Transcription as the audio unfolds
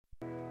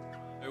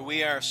Father,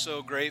 we are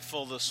so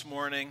grateful this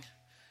morning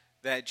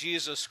that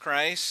Jesus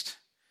Christ,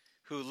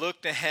 who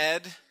looked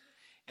ahead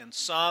and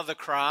saw the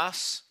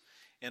cross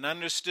and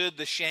understood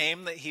the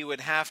shame that he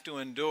would have to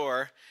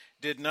endure,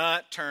 did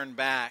not turn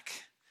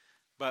back,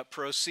 but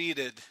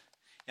proceeded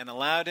and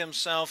allowed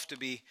himself to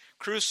be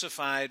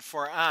crucified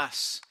for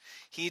us.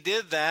 He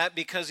did that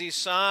because he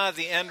saw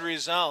the end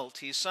result.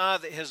 He saw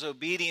that his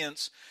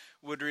obedience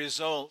would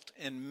result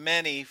in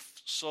many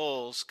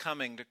souls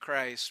coming to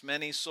Christ,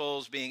 many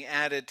souls being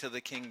added to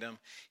the kingdom.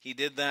 He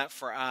did that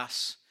for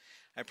us.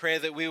 I pray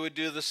that we would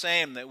do the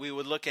same, that we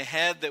would look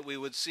ahead, that we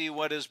would see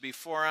what is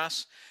before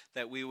us,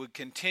 that we would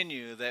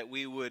continue, that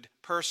we would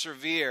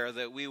persevere,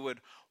 that we would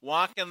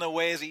walk in the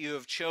way that you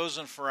have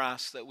chosen for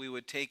us, that we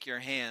would take your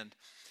hand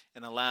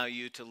and allow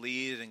you to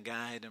lead and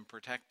guide and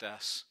protect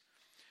us.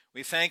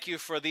 We thank you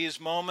for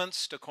these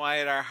moments to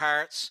quiet our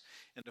hearts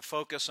and to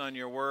focus on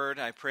your word.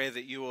 I pray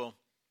that you will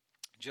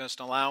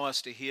just allow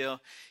us to hear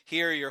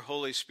your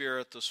Holy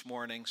Spirit this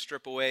morning.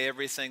 Strip away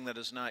everything that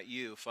is not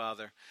you,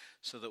 Father,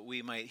 so that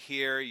we might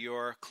hear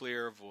your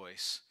clear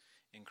voice.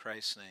 In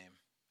Christ's name,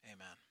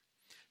 amen.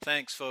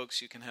 Thanks,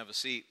 folks. You can have a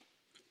seat.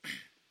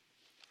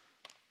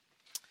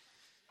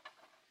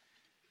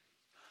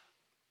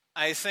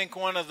 I think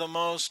one of the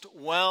most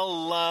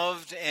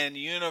well-loved and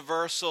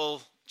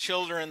universal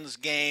children's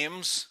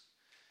games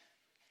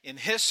in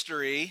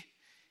history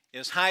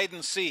is hide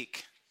and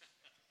seek.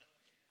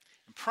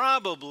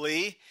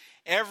 Probably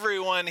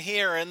everyone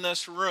here in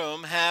this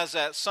room has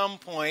at some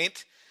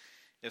point,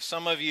 if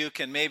some of you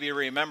can maybe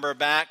remember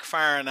back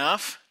far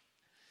enough,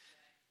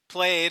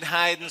 played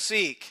hide and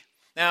seek.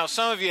 Now,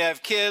 some of you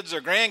have kids or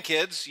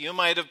grandkids. You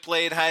might have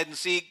played hide and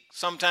seek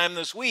sometime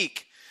this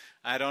week.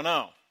 I don't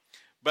know.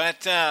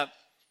 But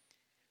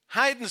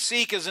hide and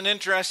seek is an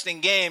interesting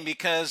game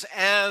because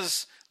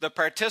as the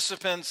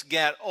participants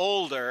get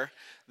older,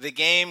 the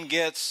game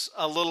gets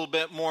a little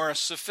bit more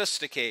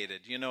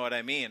sophisticated. You know what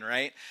I mean,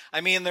 right?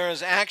 I mean, there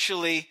is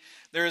actually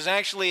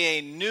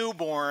a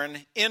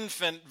newborn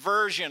infant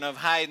version of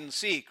hide and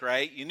seek,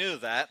 right? You knew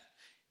that.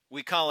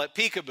 We call it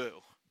peekaboo,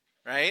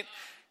 right?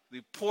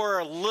 The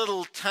poor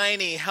little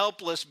tiny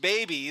helpless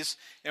babies,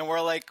 and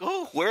we're like,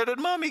 oh, where did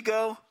mommy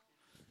go?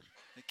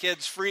 The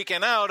kid's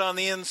freaking out on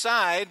the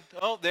inside.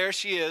 Oh, there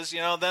she is.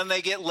 Then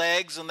they get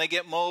legs and they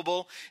get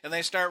mobile and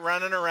they start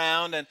running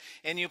around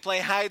and you play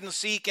hide and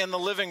seek in the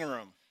living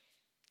room.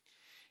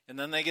 And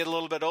then they get a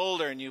little bit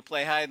older and you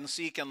play hide and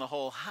seek in the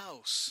whole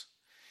house.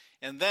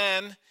 And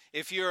then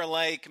if you're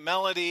like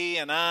Melody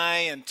and I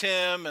and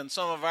Tim and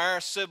some of our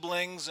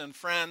siblings and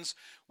friends,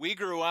 we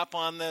grew up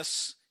on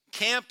this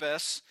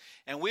campus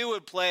and we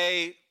would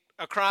play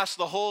across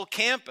the whole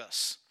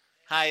campus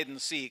hide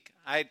and seek.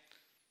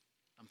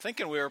 I'm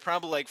thinking we were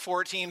probably like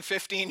 14,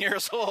 15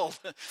 years old,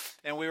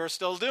 and we were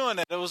still doing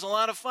it. It was a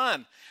lot of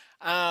fun.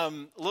 A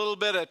little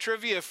bit of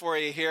trivia for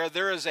you here.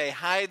 There is a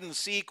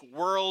hide-and-seek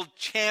world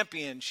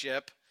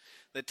championship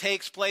that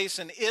takes place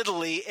in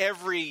Italy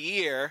every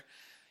year.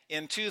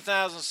 In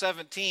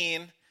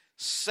 2017,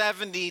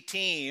 70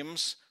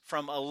 teams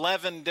from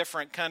 11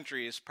 different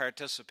countries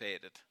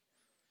participated.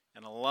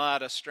 And a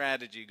lot of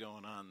strategy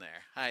going on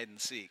there,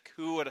 hide-and-seek.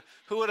 Who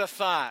would have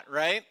thought,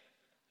 right?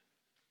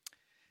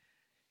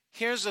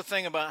 Here's the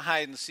thing about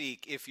hide and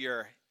seek. If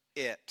you're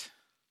it,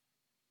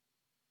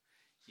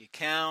 you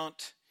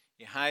count,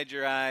 you hide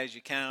your eyes,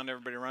 you count,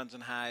 everybody runs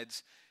and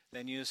hides.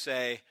 Then you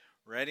say,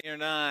 ready or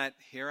not,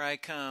 here I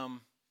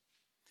come.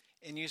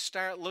 And you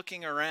start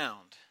looking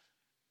around.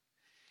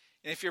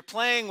 And if you're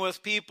playing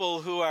with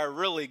people who are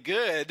really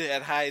good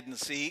at hide and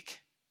seek,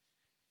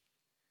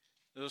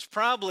 there was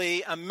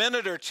probably a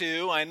minute or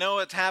two, I know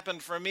it's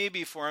happened for me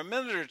before, a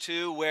minute or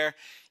two where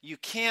you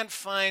can't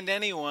find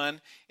anyone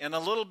and a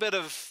little bit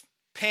of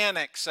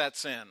panic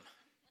sets in.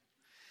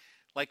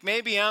 Like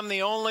maybe I'm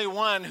the only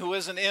one who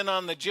isn't in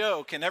on the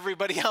joke and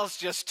everybody else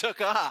just took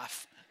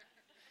off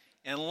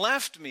and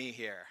left me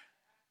here.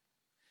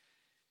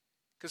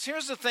 Because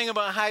here's the thing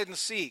about hide and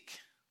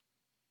seek.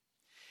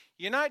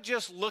 You're not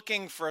just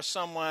looking for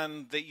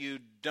someone that you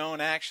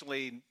don't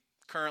actually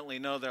currently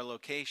know their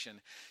location.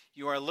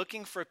 You are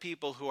looking for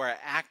people who are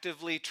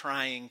actively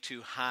trying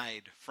to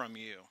hide from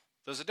you.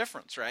 There's a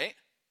difference, right?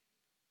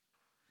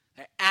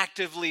 They're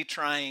actively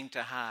trying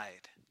to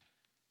hide.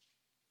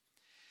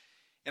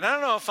 And I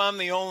don't know if I'm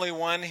the only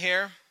one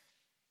here,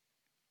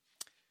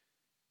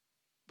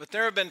 but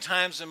there have been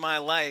times in my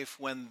life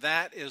when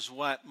that is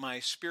what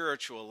my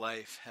spiritual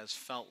life has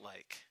felt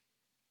like.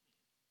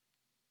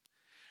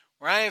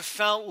 Where I have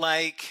felt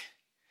like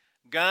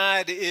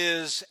God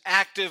is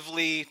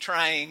actively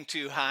trying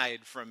to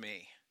hide from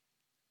me.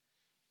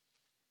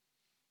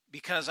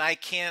 Because I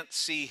can't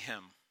see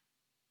him.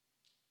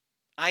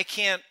 I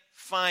can't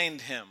find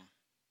him.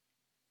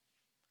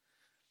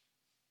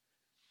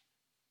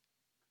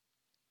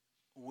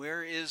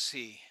 Where is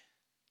he?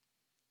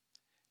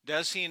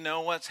 Does he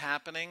know what's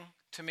happening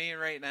to me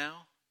right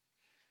now?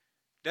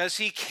 Does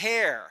he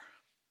care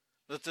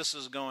that this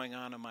is going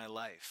on in my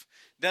life?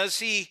 Does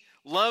he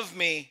love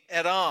me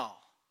at all?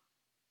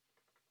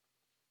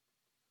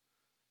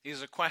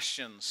 These are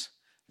questions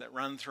that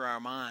run through our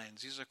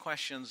minds. These are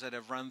questions that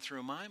have run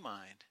through my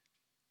mind.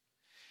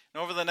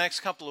 And over the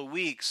next couple of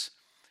weeks,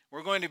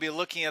 we're going to be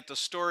looking at the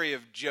story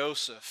of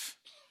Joseph,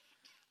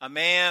 a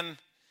man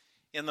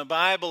in the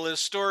Bible. His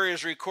story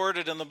is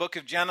recorded in the book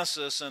of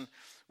Genesis, and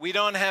we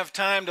don't have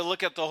time to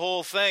look at the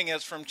whole thing.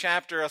 It's from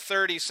chapter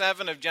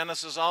 37 of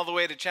Genesis all the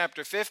way to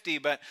chapter 50,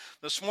 but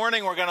this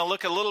morning we're going to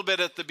look a little bit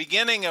at the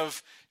beginning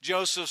of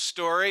Joseph's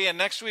story, and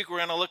next week we're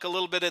going to look a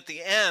little bit at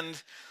the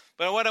end.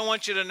 But what I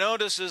want you to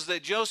notice is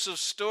that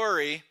Joseph's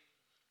story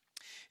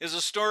is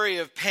a story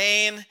of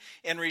pain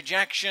and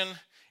rejection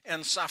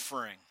and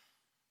suffering.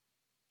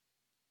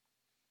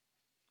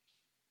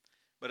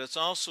 But it's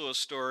also a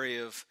story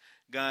of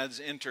God's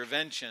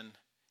intervention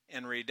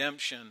and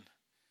redemption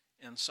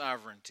and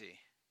sovereignty.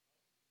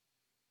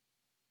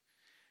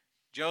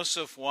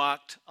 Joseph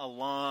walked a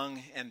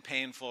long and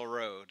painful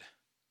road,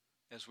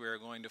 as we are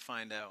going to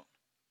find out.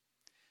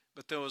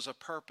 But there was a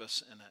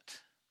purpose in it.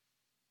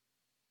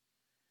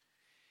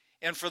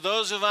 And for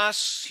those of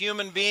us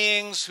human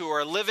beings who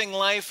are living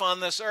life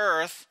on this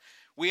earth,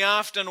 we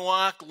often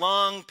walk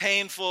long,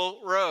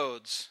 painful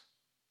roads.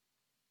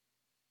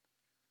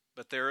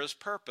 But there is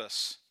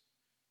purpose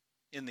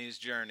in these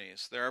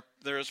journeys.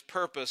 There is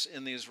purpose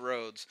in these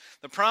roads.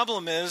 The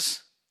problem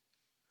is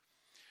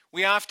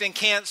we often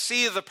can't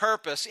see the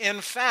purpose. In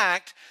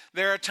fact,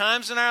 there are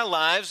times in our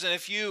lives, and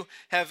if you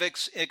have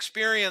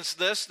experienced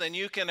this, then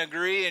you can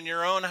agree in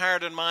your own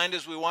heart and mind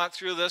as we walk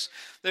through this.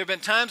 There have been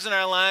times in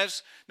our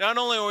lives, not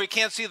only where we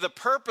can't see the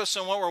purpose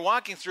in what we're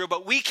walking through,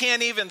 but we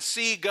can't even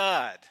see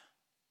God.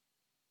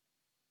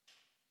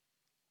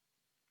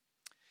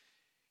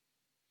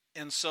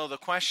 And so the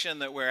question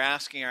that we're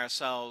asking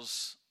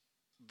ourselves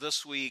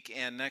this week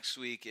and next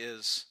week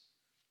is,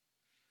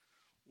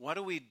 what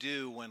do we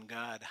do when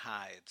God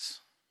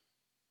hides?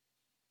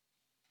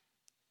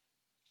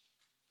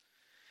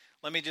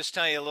 Let me just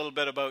tell you a little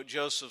bit about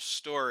Joseph's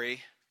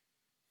story,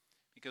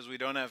 because we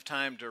don't have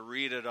time to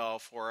read it all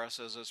for us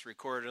as it's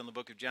recorded in the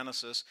book of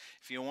Genesis.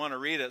 If you want to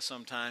read it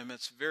sometime,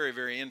 it's very,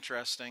 very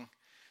interesting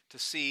to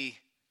see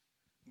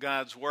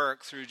God's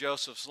work through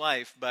Joseph's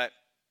life. But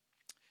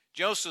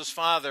Joseph's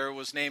father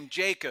was named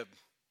Jacob.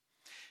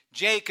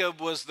 Jacob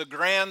was the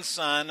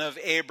grandson of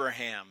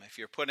Abraham. If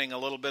you're putting a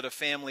little bit of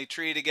family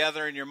tree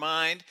together in your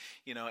mind,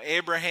 you know,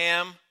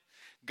 Abraham,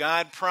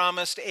 God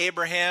promised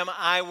Abraham,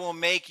 I will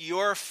make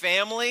your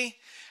family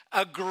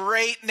a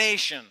great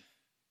nation.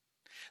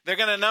 They're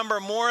going to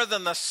number more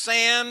than the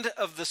sand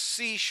of the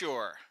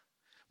seashore,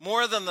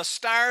 more than the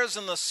stars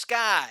in the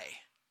sky.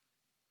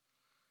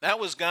 That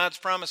was God's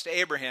promise to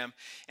Abraham,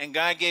 and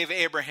God gave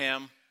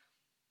Abraham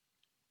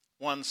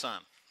one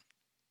son.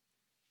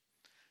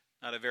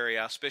 Not a very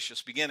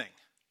auspicious beginning.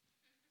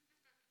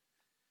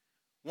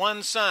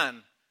 One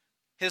son.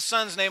 His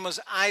son's name was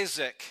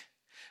Isaac.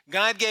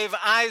 God gave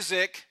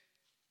Isaac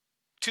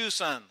two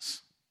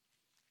sons,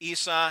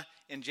 Esau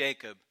and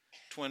Jacob,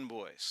 twin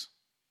boys.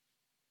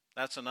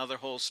 That's another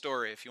whole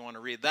story if you want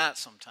to read that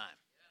sometime.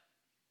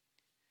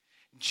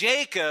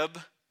 Jacob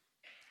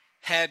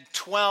had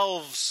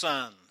 12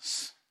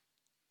 sons.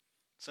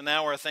 So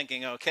now we're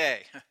thinking,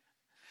 okay,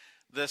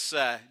 this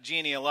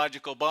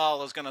genealogical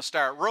ball is going to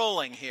start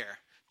rolling here.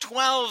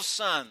 12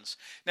 sons.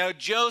 Now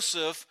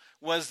Joseph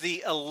was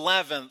the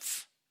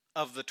 11th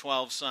of the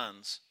 12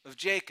 sons of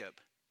Jacob.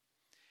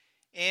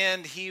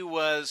 And he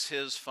was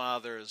his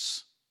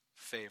father's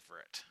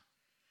favorite.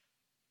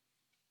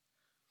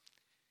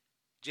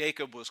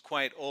 Jacob was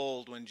quite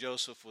old when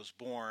Joseph was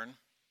born.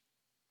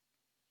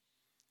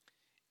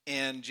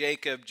 And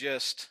Jacob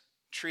just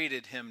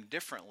treated him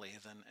differently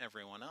than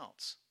everyone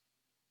else.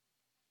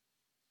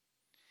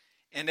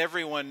 And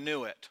everyone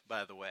knew it,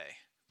 by the way.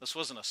 This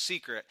wasn't a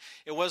secret.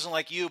 It wasn't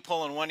like you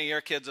pulling one of your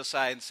kids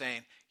aside and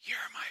saying, "You're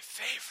my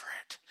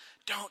favorite.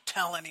 Don't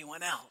tell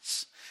anyone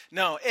else."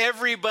 No,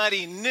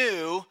 everybody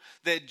knew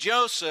that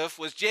Joseph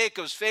was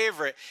Jacob's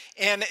favorite.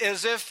 And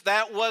as if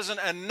that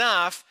wasn't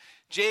enough,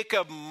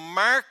 Jacob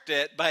marked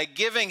it by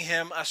giving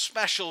him a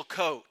special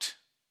coat.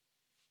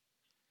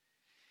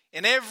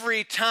 And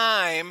every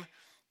time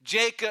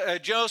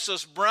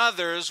Joseph's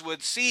brothers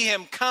would see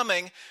him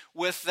coming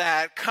with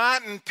that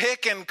cotton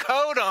picking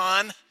coat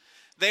on,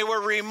 they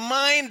were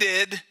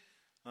reminded,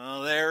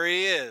 oh, there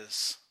he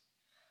is.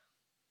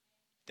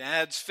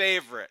 Dad's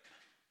favorite,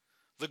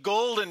 the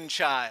golden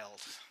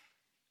child.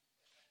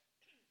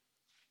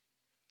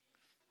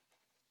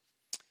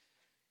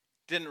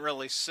 Didn't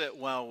really sit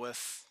well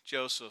with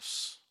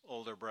Joseph's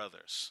older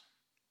brothers.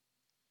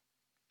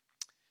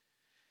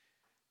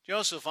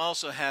 Joseph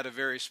also had a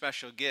very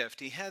special gift.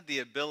 He had the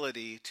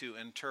ability to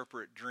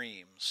interpret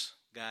dreams.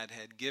 God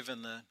had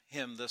given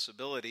him this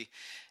ability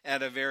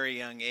at a very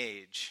young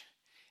age.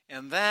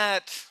 And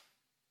that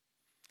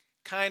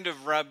kind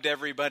of rubbed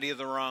everybody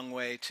the wrong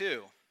way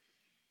too.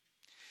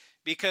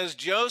 Because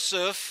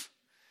Joseph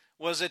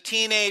was a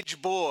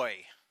teenage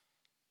boy.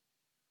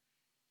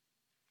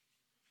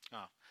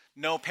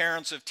 no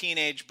parents of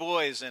teenage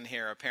boys in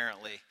here,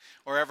 apparently,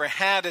 or ever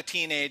had a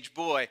teenage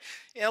boy.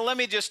 Let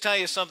me just tell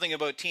you something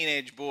about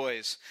teenage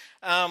boys.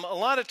 A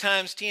lot of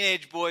times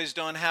teenage boys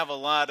don't have a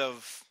lot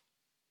of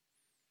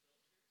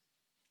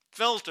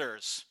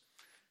filters,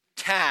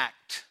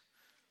 tact,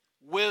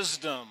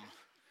 wisdom,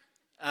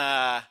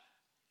 and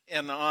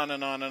on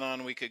and on and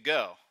on we could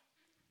go.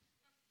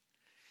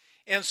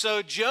 And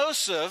so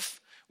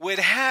Joseph would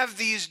have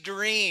these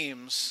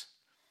dreams,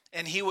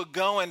 and he would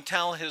go and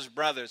tell his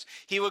brothers.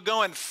 He would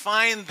go and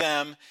find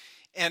them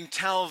and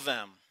tell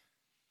them.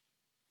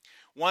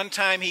 One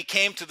time he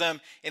came to them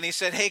and he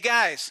said, "Hey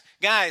guys,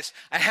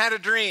 I had a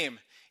dream."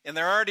 And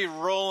they're already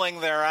rolling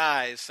their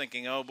eyes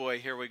thinking, "Oh boy,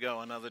 here we go,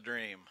 another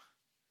dream."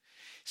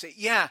 He said,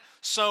 "Yeah,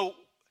 so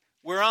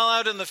we're all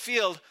out in the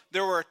field.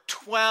 There were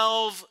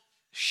 12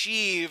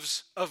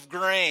 sheaves of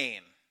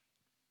grain."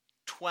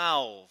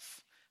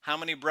 12. How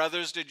many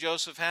brothers did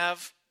Joseph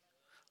have?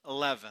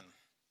 11.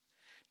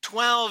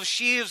 12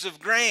 sheaves of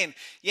grain.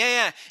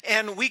 Yeah.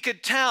 And we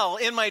could tell,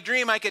 in my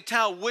dream, I could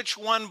tell which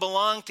one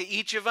belonged to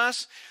each of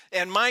us.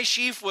 And my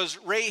sheaf was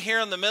right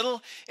here in the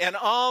middle. And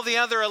all the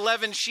other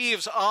 11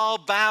 sheaves all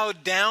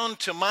bowed down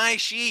to my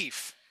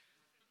sheaf.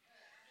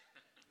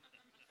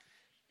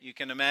 You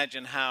can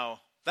imagine how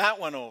that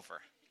went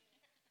over.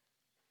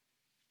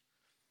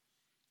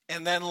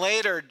 And then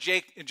later,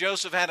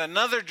 Joseph had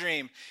another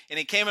dream, and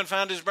he came and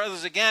found his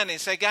brothers again. He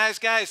said, guys,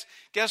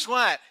 guess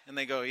what? And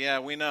they go, "Yeah,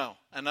 we know,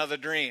 another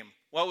dream.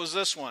 What was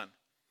this one?"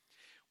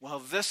 Well,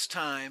 this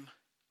time,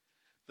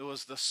 there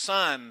was the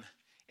sun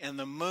and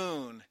the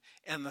moon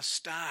and the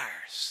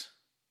stars.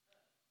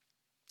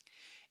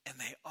 And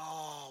they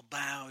all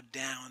bowed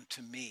down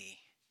to me.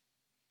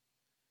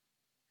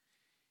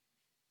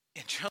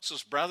 And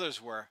Joseph's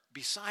brothers were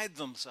beside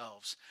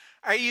themselves.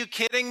 "Are you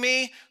kidding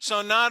me?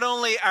 So not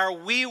only are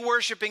we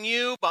worshiping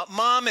you, but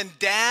mom and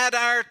dad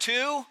are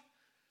too?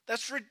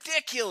 That's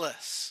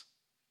ridiculous."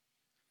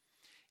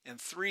 And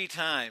 3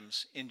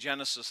 times in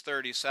Genesis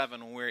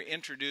 37, when we're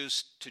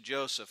introduced to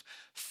Joseph,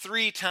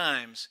 3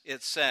 times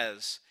it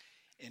says,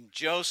 and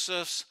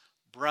Joseph's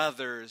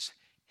brothers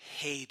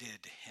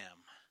hated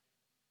him.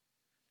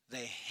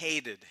 They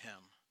hated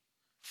him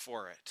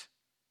for it.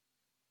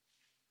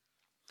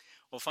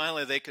 Well,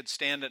 finally, they could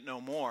stand it no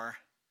more.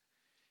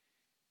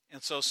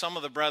 And so some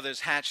of the brothers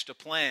hatched a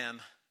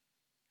plan.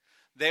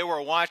 They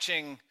were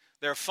watching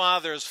their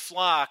father's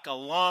flock a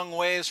long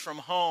ways from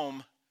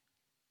home.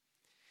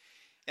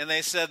 And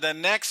they said the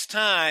next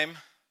time,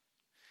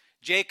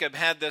 Jacob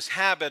had this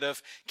habit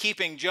of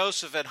keeping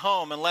Joseph at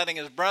home and letting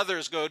his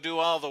brothers go do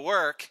all the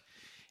work.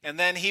 And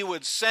then he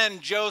would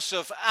send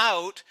Joseph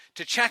out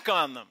to check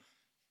on them.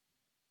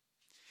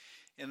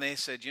 And they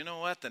said, "You know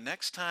what? The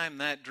next time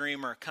that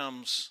dreamer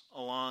comes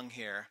along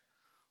here,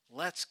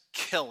 let's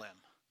kill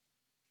him."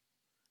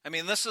 I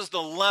mean, this is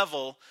the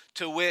level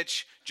to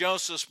which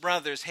Joseph's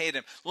brothers hate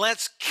him.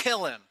 Let's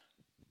kill him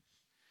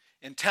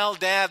and tell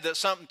Dad that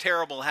something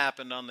terrible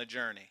happened on the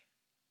journey.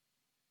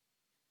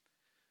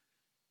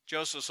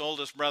 Joseph's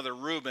oldest brother,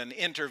 Reuben,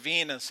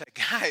 intervened and said,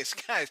 guys,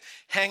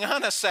 hang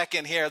on a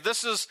second here.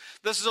 This is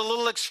a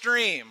little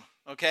extreme,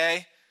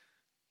 okay?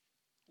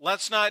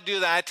 Let's not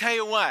do that. I tell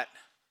you what.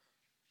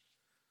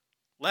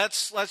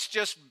 Let's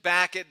just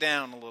back it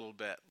down a little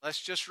bit.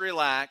 Let's just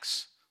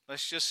relax.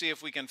 Let's just see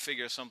if we can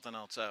figure something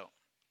else out.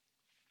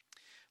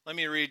 Let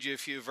me read you a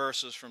few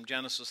verses from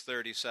Genesis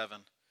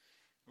 37,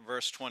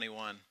 verse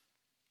 21.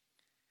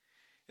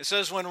 It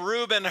says, "When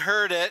Reuben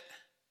heard it,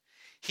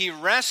 he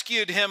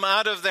rescued him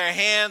out of their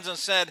hands and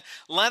said,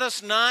 'Let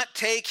us not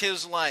take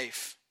his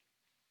life.'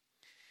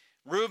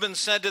 Reuben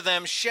said to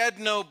them, 'Shed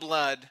no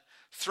blood.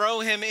 Throw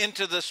him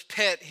into this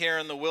pit here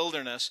in the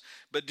wilderness,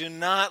 but do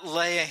not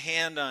lay a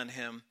hand on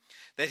him,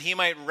 that he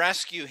might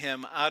rescue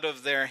him out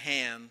of their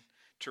hand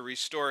to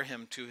restore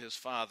him to his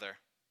father.'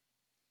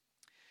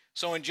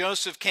 So when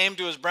Joseph came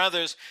to his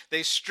brothers,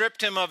 they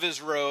stripped him of his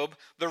robe,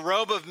 the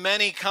robe of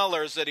many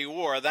colors that he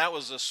wore." That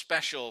was a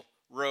special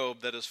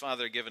robe that his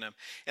father had given him.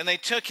 "And they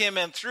took him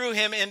and threw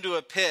him into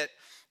a pit.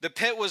 The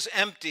pit was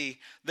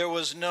empty. There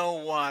was no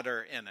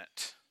water in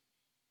it."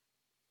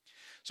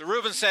 So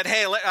Reuben said,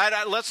 "Hey,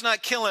 let's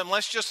not kill him.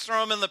 Let's just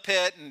throw him in the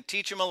pit and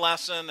teach him a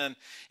lesson,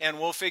 and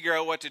we'll figure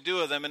out what to do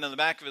with him." And in the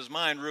back of his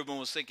mind, Reuben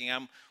was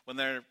thinking, when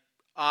they're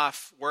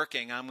off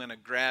working, I'm going to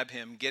grab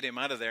him, get him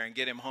out of there, and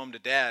get him home to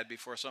Dad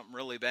before something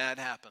really bad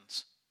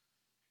happens.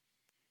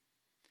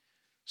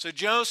 So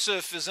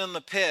Joseph is in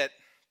the pit.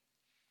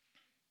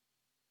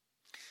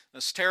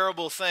 This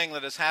terrible thing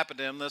that has happened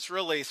to him, that's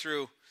really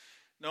through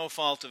no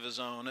fault of his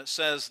own. It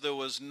says there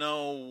was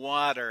no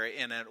water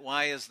in it.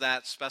 Why is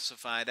that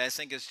specified? I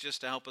think it's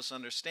just to help us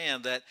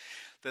understand that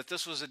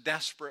this was a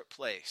desperate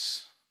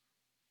place.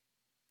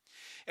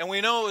 And we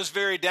know it was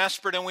very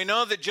desperate, and we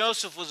know that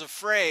Joseph was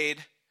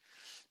afraid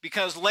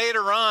because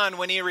later on,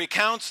 when he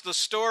recounts the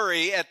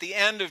story at the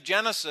end of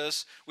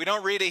Genesis, we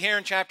don't read it here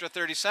in chapter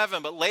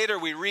 37, but later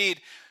we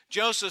read,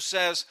 Joseph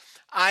says,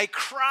 "I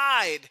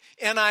cried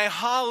and I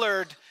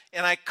hollered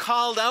and I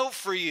called out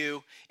for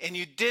you, and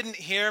you didn't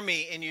hear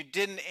me and you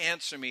didn't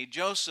answer me."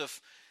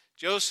 Joseph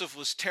Joseph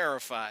was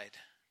terrified.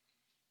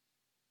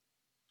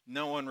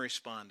 No one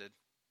responded.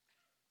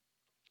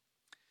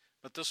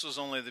 But this was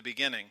only the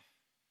beginning.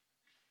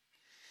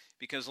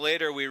 Because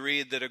later we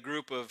read that a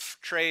group of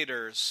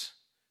traders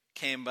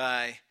came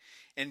by,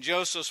 and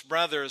Joseph's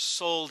brothers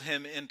sold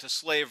him into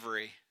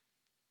slavery.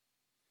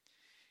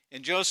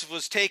 And Joseph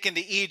was taken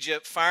to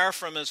Egypt, far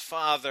from his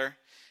father,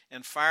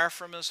 and far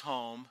from his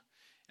home,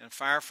 and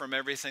far from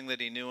everything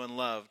that he knew and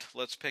loved.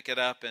 Let's pick it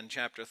up in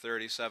chapter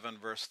 37,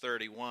 verse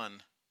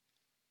 31.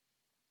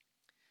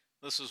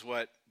 This is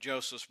what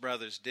Joseph's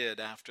brothers did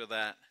after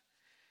that.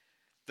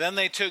 Then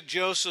they took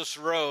Joseph's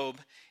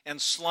robe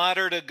and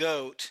slaughtered a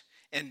goat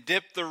and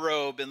dipped the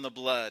robe in the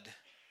blood.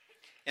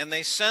 And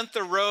they sent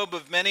the robe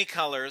of many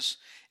colors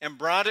and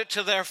brought it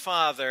to their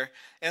father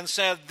and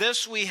said,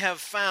 "This we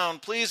have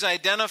found. Please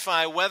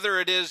identify whether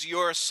it is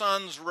your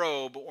son's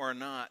robe or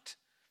not."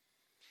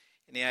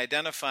 And he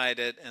identified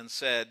it and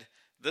said,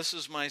 "This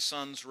is my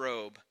son's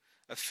robe.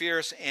 A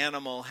fierce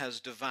animal has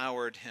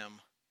devoured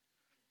him.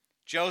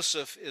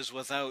 Joseph is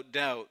without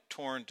doubt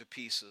torn to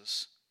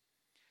pieces."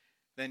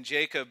 Then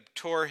Jacob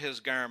tore his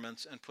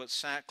garments and put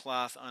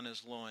sackcloth on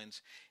his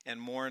loins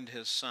and mourned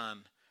his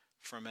son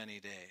for many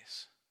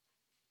days.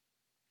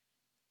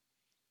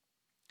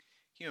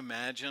 Can you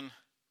imagine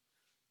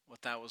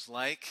what that was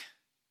like?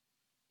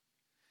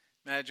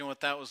 Imagine what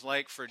that was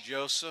like for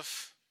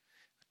Joseph.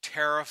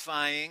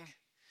 Terrifying.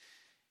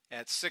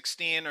 At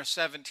 16 or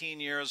 17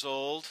 years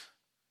old,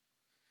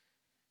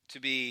 to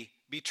be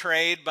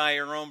betrayed by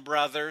your own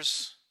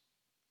brothers,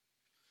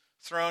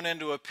 thrown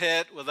into a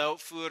pit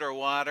without food or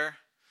water,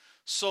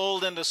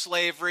 sold into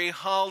slavery,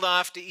 hauled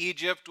off to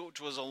Egypt, which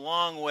was a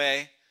long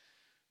way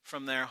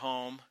from their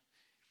home,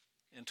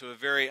 into a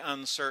very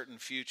uncertain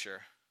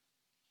future.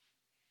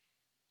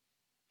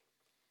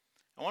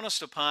 I want us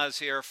to pause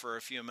here for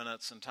a few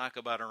minutes and talk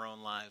about our own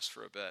lives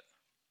for a bit.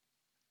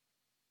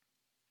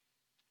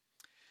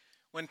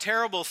 When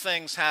terrible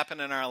things happen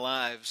in our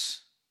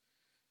lives,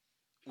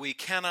 we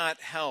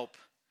cannot help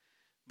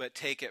but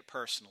take it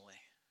personally.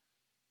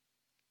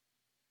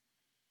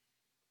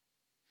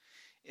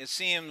 It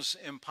seems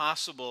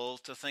impossible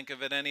to think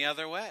of it any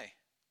other way,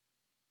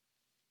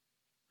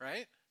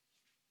 right?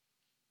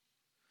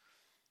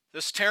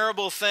 This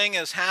terrible thing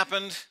has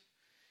happened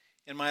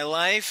in my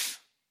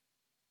life,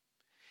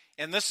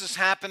 and this is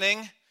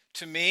happening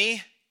to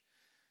me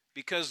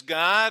because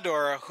God,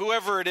 or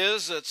whoever it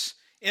is that's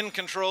in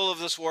control of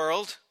this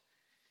world,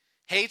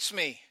 hates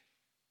me,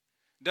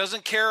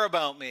 doesn't care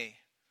about me,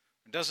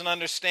 doesn't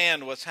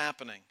understand what's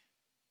happening.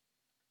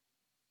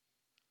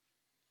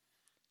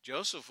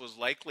 Joseph was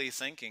likely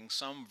thinking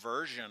some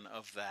version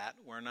of that.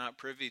 We're not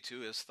privy to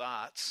his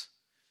thoughts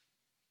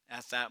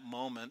at that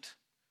moment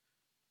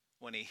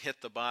when he hit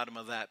the bottom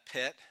of that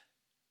pit,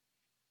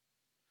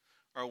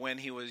 or when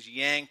he was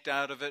yanked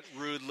out of it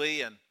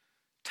rudely and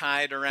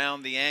tied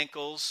around the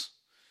ankles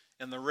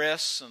and the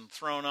wrists and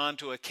thrown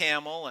onto a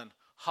camel and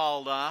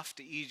hauled off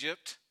to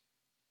Egypt.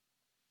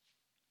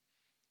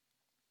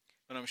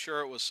 But I'm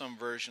sure it was some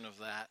version of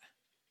that.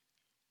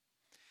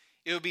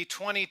 It would be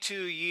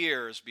 22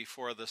 years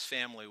before this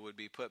family would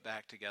be put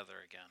back together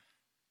again.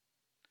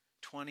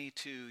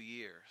 22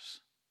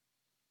 years.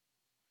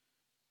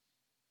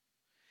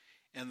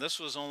 And this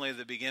was only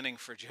the beginning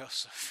for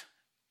Joseph.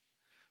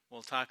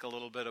 We'll talk a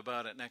little bit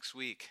about it next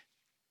week.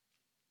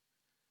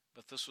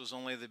 But this was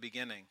only the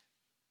beginning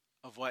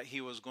of what he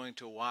was going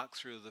to walk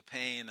through, the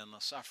pain and the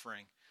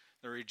suffering,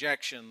 the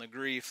rejection, the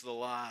grief, the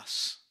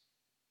loss.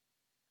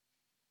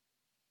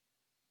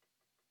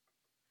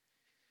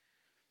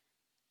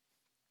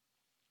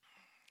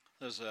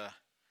 There's a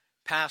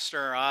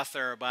pastor,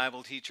 author, a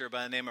Bible teacher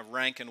by the name of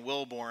Rankin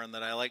Wilbourne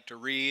that I like to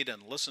read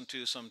and listen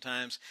to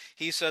sometimes.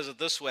 He says it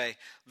this way: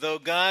 though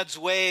God's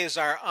ways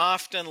are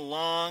often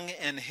long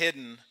and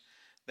hidden,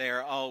 they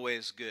are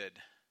always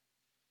good.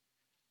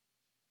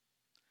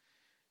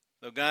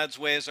 Though God's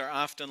ways are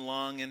often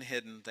long and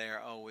hidden, they are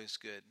always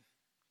good.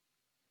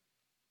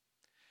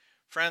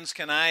 Friends,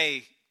 can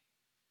I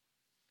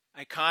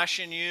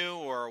caution you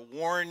or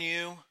warn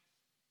you?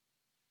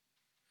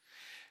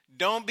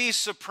 Don't be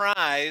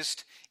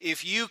surprised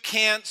if you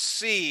can't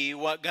see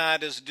what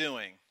God is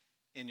doing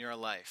in your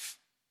life.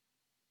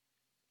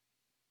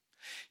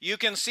 You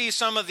can see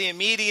some of the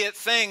immediate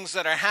things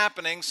that are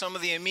happening, some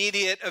of the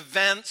immediate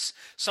events,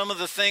 some of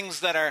the things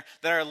that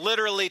are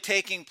literally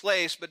taking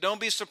place, but don't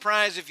be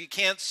surprised if you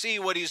can't see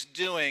what he's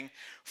doing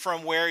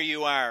from where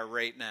you are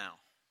right now.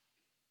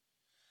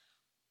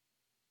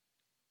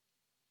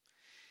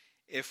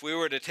 If we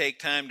were to take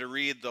time to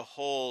read the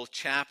whole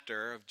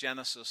chapter of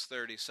Genesis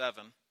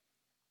 37,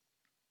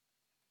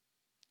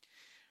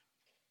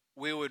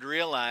 we would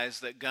realize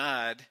that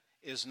God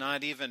is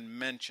not even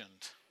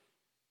mentioned.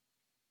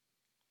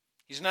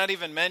 He's not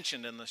even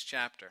mentioned in this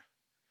chapter,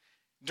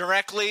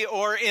 directly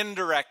or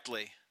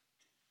indirectly.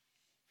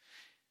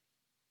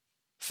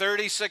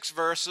 36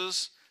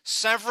 verses,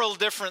 several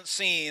different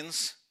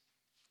scenes,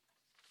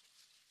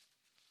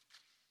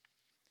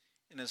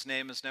 and his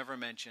name is never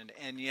mentioned.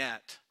 And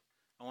yet,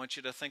 I want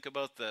you to think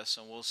about this,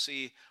 and we'll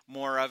see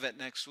more of it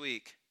next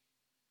week.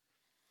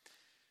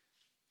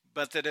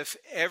 But that if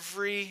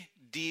every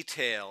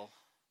detail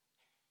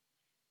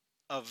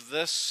of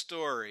this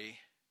story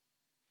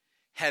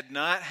had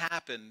not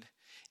happened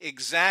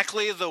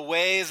exactly the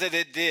way that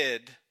it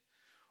did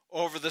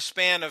over the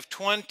span of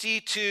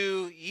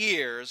 22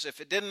 years,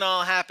 if it didn't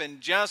all happen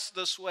just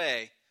this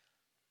way,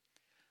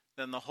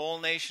 then the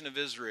whole nation of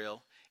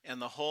Israel and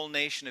the whole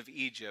nation of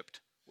Egypt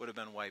would have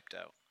been wiped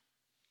out,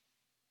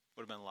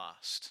 would have been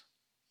lost.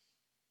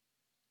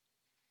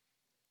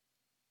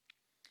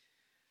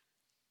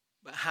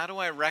 But how do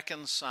I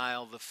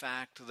reconcile the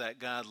fact that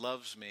God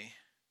loves me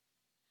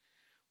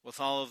with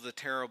all of the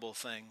terrible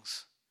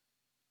things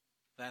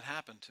that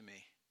happened to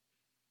me?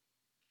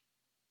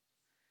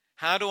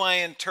 How do I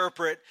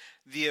interpret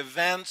the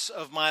events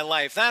of my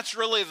life? That's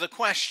really the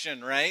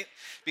question, right?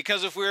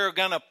 Because if we were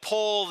going to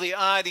poll the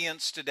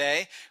audience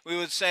today, we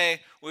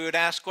would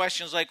ask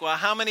questions like, well,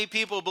 how many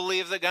people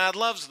believe that God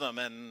loves them?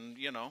 And,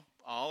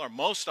 all or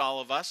most all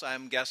of us,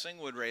 I'm guessing,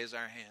 would raise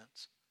our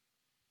hands.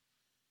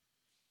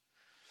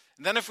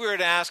 And then if we were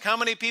to ask, how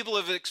many people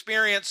have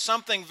experienced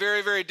something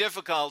very, very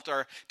difficult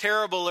or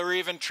terrible or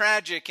even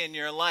tragic in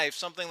your life,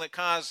 something that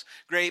caused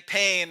great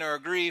pain or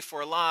grief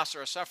or loss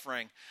or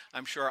suffering,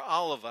 I'm sure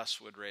all of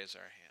us would raise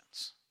our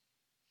hands.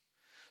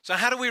 So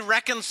how do we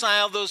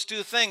reconcile those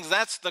two things?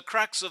 That's the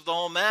crux of the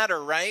whole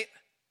matter, right?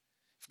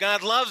 If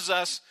God loves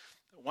us,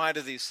 why do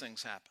these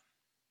things happen?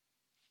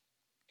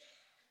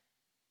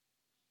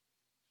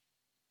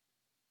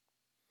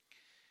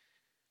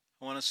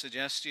 I want to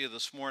suggest to you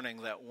this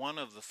morning that one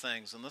of the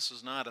things, and this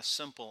is not a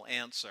simple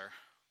answer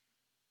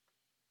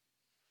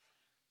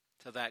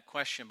to that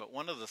question, but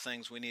one of the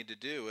things we need to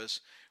do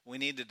is we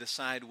need to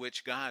decide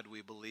which God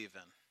we believe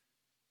in.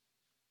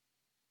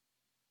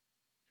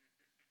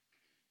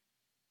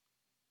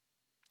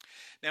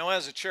 Now,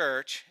 as a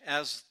church,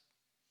 as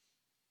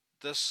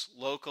this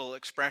local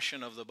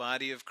expression of the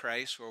body of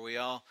Christ, where we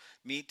all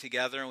meet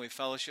together and we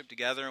fellowship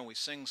together and we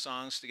sing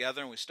songs together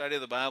and we study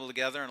the Bible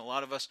together, and a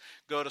lot of us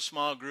go to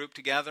small group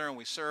together and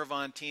we serve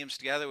on teams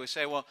together, we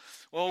say, well,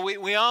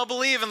 we all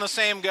believe in the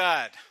same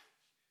God.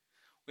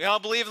 We all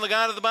believe in the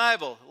God of the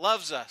Bible,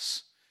 loves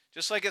us,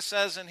 just like it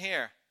says in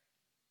here.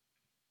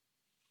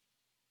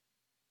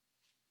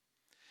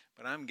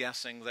 But I'm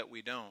guessing that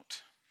we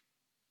don't.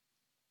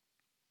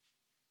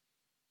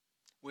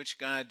 Which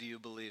God do you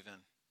believe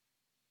in?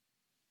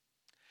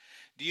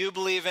 Do you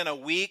believe in a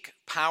weak,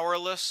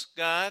 powerless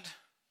God?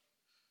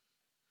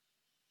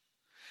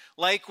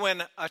 Like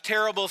when a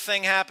terrible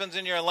thing happens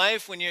in your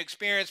life, when you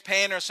experience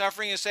pain or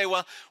suffering, you say,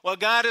 well,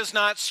 God is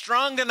not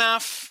strong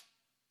enough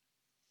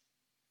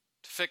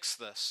to fix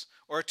this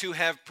or to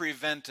have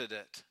prevented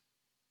it.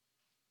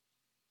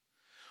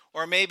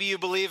 Or maybe you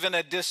believe in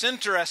a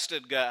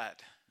disinterested God.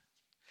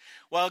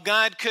 Well,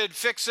 God could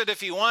fix it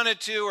if he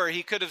wanted to, or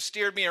he could have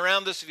steered me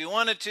around this if he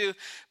wanted to,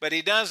 but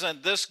he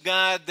doesn't. This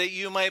God that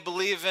you might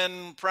believe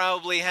in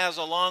probably has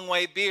a long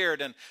white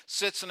beard and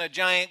sits in a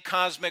giant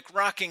cosmic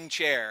rocking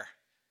chair,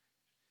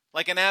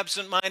 like an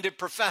absent-minded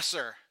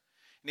professor.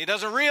 And he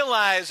doesn't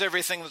realize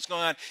everything that's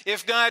going on.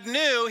 If God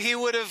knew, he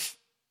would have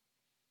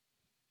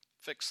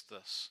fixed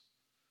this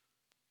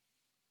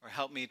or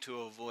helped me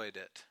to avoid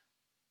it.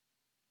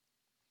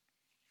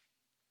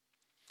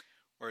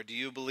 Or do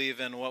you believe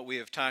in what we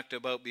have talked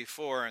about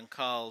before and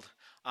called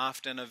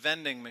often a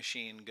vending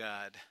machine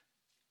God?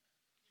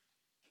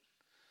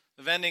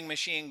 The vending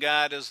machine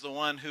God is the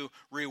one who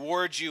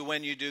rewards you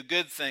when you do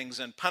good things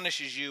and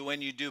punishes you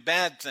when you do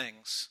bad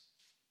things.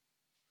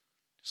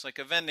 Just like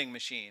a vending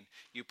machine.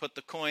 You put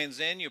the coins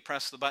in, you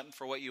press the button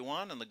for what you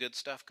want, and the good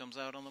stuff comes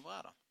out on the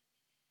bottom.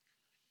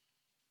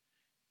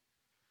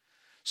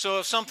 So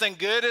if something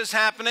good is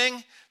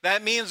happening,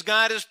 that means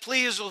God is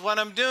pleased with what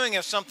I'm doing.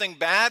 If something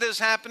bad is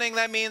happening,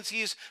 that means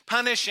he's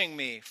punishing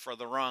me for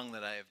the wrong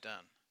that I have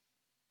done.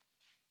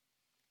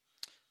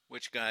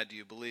 Which God do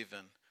you believe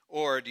in?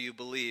 Or do you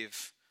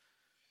believe,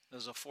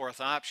 as a fourth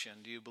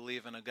option, do you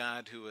believe in a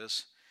God who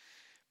is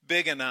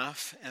big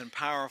enough and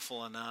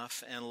powerful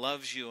enough and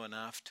loves you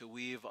enough to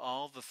weave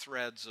all the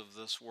threads of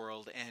this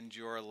world and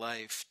your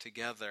life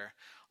together,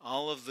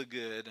 all of the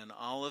good and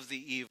all of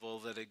the evil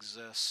that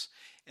exists,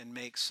 and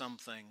make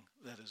something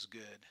that is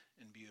good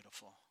and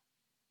beautiful?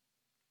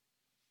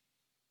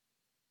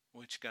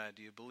 Which God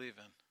do you believe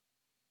in?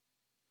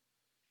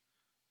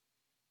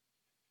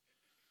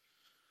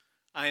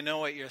 I know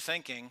what you're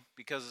thinking,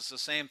 because it's the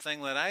same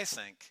thing that I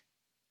think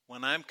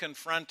when I'm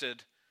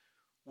confronted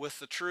with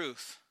the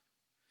truth.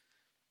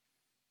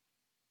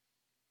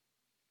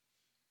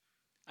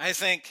 I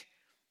think,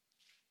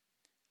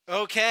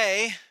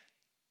 okay,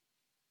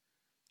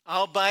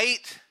 I'll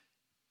bite.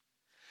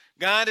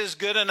 God is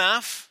good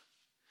enough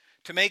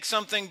to make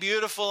something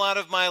beautiful out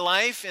of my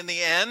life in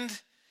the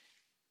end.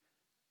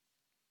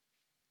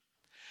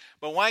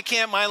 But why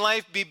can't my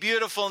life be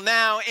beautiful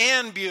now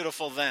and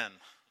beautiful then?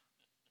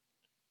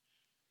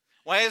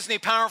 Why isn't he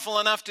powerful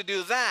enough to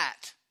do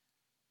that?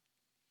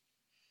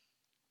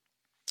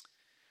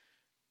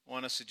 I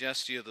want to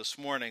suggest to you this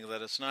morning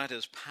that it's not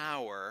his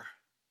power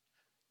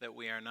that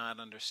we are not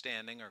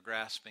understanding or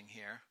grasping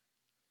here.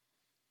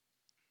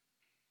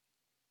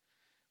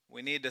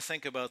 We need to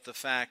think about the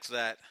fact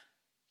that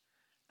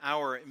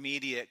our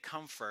immediate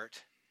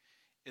comfort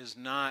is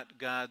not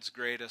God's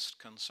greatest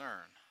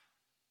concern.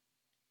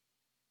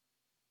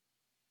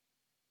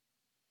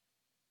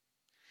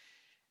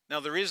 Now,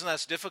 the reason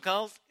that's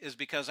difficult is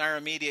because our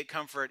immediate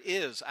comfort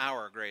is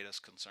our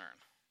greatest concern,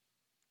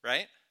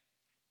 right?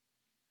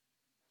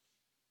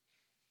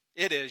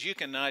 It is. You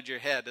can nod your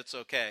head. It's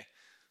okay.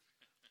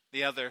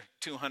 The other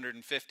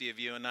 250 of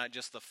you, and not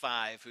just the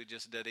 5 who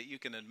just did it, you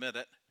can admit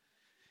it.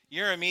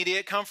 Your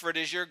immediate comfort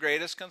is your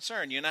greatest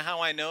concern. You know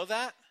how I know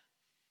that?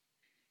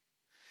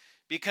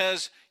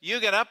 Because you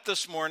get up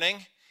this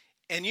morning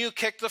and you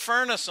kick the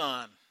furnace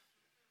on.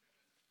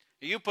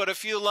 You put a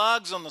few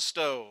logs on the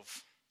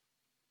stove.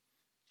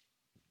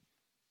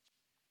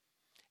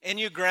 And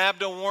you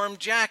grabbed a warm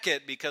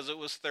jacket because it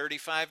was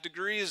 35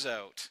 degrees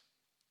out.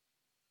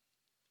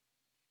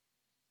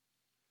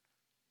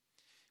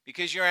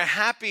 Because you're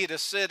happy to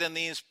sit in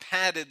these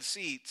padded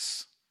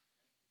seats.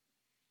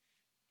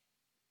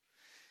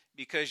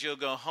 Because you'll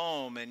go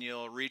home and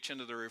you'll reach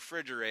into the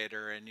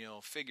refrigerator and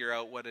you'll figure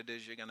out what it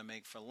is you're going to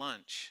make for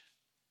lunch.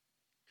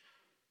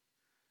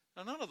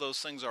 Now, none of those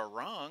things are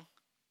wrong.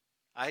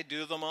 I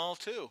do them all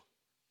too.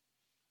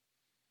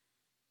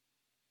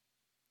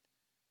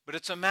 But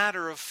it's a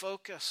matter of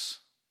focus.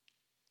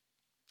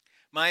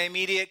 My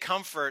immediate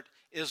comfort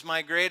is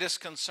my greatest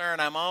concern.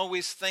 I'm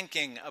always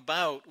thinking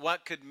about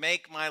what could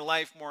make my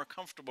life more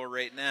comfortable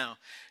right now.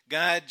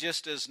 God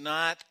just is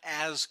not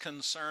as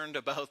concerned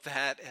about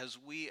that as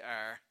we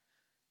are.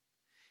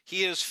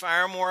 He is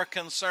far more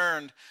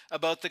concerned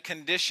about the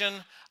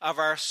condition of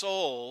our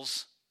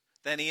souls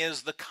than he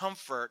is the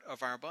comfort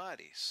of our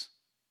bodies.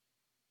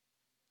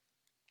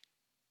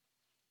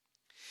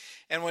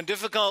 And when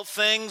difficult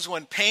things,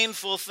 when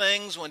painful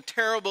things, when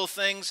terrible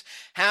things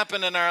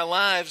happen in our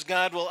lives,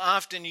 God will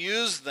often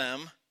use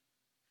them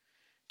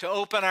to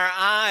open our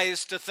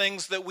eyes to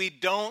things that we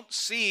don't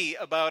see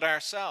about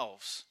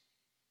ourselves.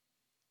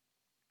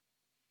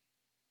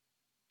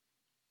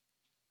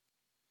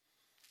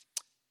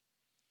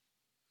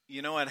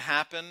 You know what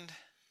happened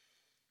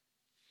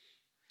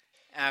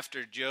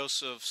after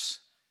Joseph's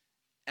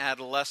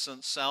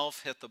adolescent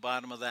self hit the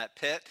bottom of that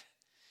pit?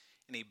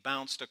 And he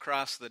bounced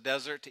across the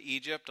desert to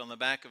Egypt on the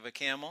back of a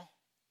camel.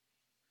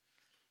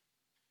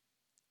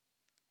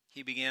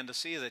 He began to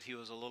see that he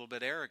was a little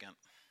bit arrogant.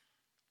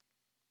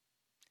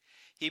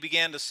 He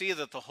began to see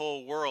that the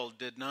whole world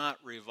did not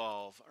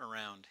revolve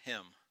around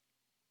him.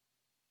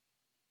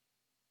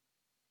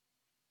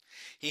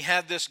 He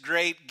had this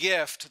great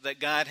gift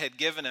that God had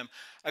given him,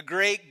 a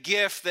great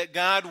gift that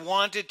God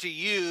wanted to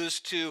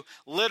use to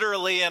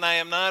literally, and I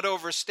am not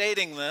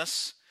overstating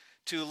this,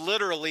 to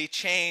literally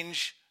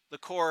change the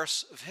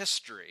course of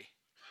history.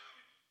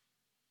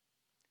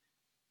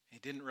 He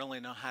didn't really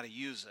know how to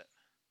use it.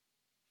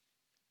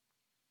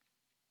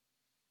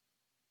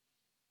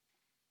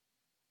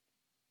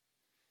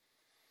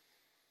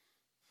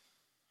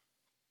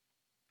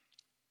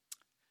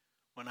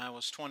 When I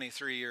was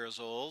 23 years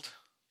old,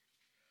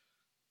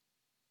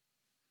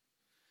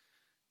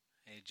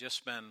 I had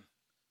just been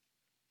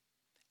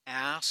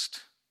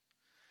asked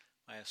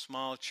by a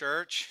small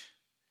church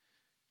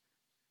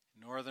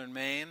Northern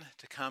Maine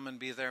to come and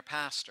be their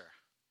pastor.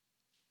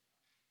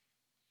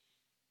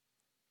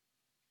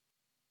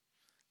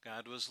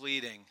 God was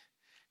leading.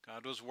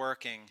 God was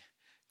working.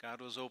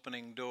 God was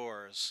opening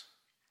doors.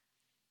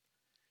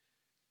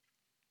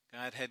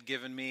 God had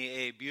given me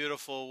a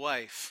beautiful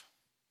wife.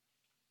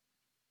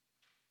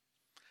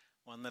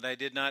 One that I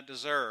did not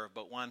deserve,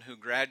 but one who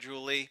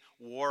gradually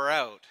wore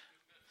out.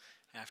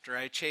 After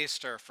I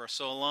chased her for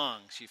so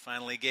long, she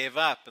finally gave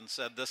up and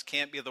said, "This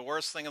can't be the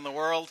worst thing in the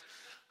world.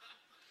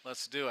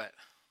 Let's do it."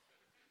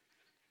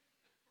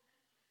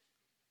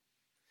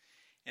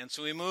 And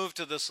so we moved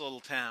to this little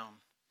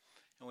town,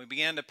 and we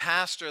began to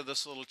pastor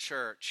this little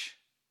church.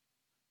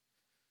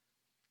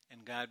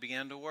 And God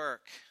began to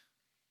work.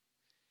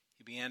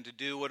 He began to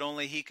do what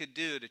only he could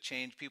do to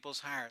change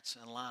people's hearts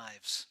and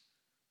lives.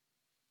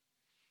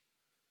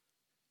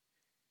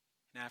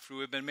 And after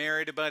we'd been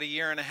married about a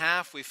year and a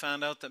half, we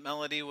found out that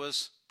Melody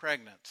was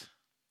pregnant.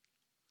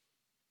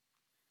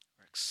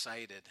 We're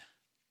excited.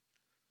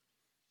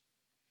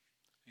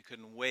 We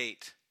couldn't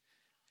wait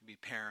to be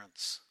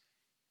parents.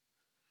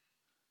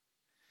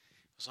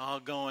 It was all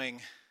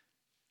going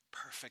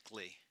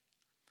perfectly,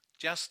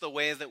 just the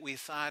way that we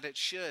thought it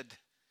should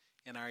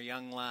in our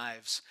young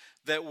lives,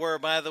 that were,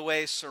 by the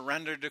way,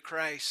 surrendered to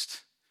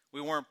Christ. We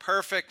weren't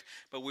perfect,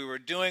 but we were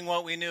doing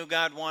what we knew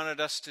God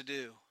wanted us to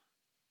do.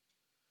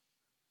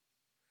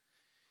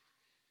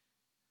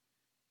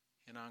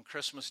 And on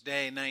Christmas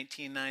Day,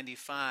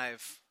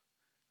 1995,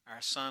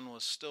 our son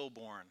was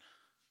stillborn.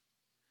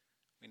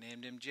 We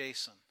named him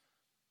Jason.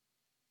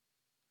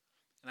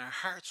 And our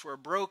hearts were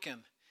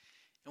broken.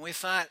 And we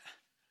thought,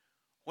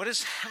 what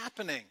is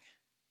happening?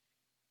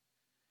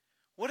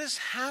 What is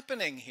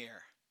happening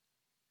here?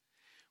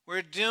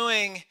 We're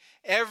doing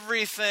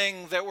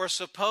everything that we're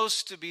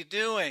supposed to be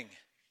doing.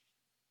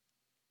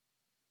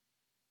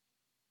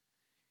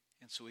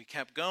 so we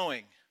kept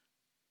going.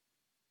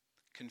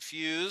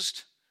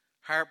 Confused,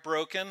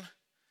 heartbroken,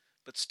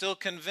 but still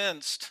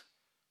convinced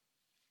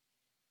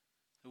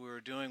that we were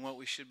doing what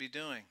we should be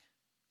doing.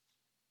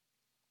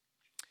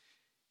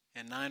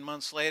 And 9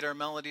 months later,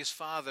 Melody's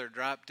father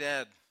dropped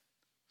dead,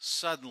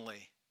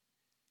 suddenly,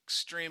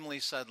 extremely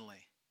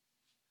suddenly,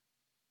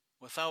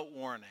 without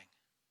warning.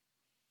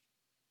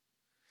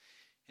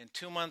 And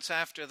 2 months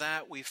after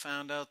that, we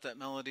found out that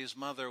Melody's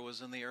mother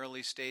was in the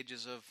early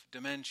stages of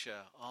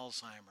dementia,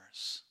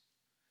 Alzheimer's,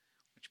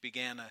 which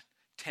began a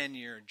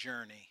 10-year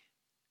journey.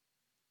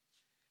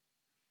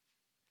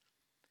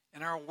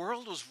 And our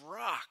world was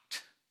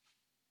rocked.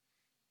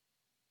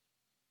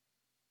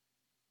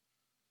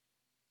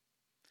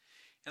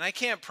 And I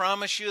can't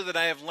promise you that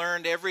I have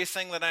learned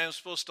everything that I am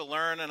supposed to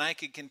learn, and I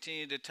could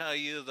continue to tell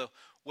you the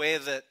way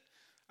that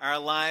our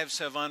lives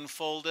have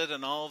unfolded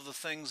and all of the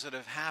things that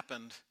have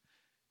happened.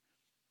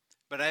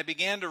 But I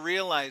began to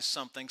realize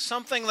something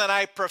that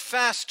I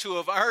profess to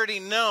have already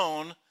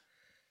known,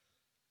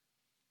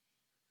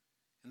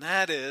 and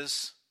that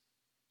is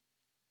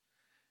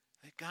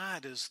that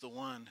God is the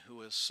one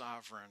who is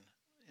sovereign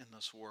in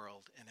this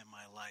world and in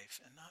my life,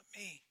 and not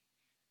me.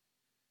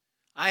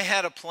 I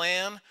had a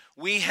plan.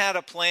 We had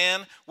a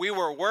plan. We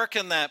were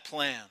working that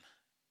plan.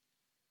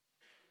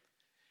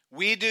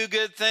 We do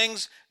good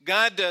things.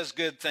 God does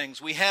good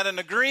things. We had an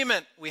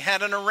agreement. We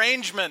had an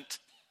arrangement.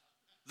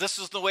 This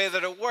is the way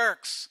that it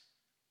works.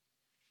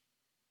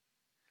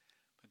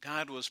 But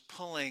God was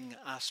pulling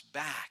us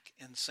back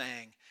and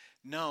saying,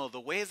 no, the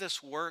way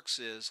this works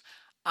is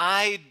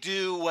I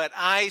do what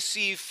I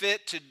see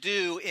fit to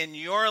do in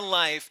your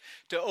life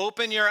to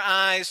open your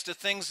eyes to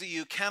things that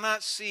you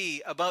cannot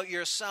see about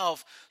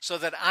yourself so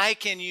that I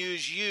can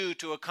use you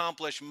to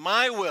accomplish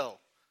my will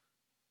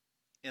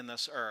in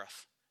this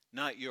earth,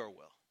 not your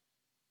will.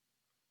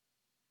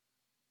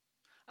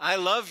 I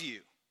love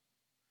you,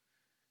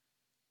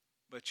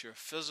 but your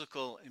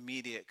physical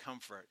immediate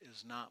comfort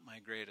is not my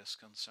greatest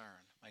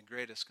concern. My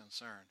greatest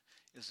concern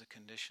is the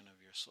condition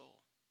of your soul.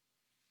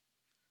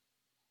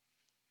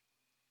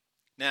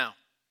 Now,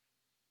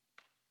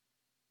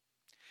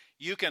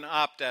 you can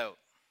opt out.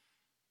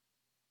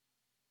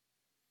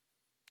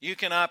 You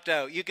can opt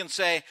out. You can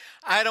say,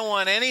 I don't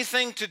want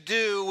anything to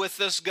do with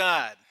this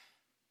God.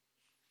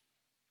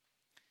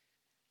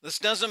 This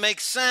doesn't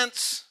make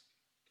sense.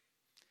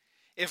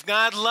 If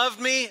God loved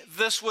me,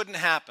 this wouldn't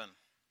happen.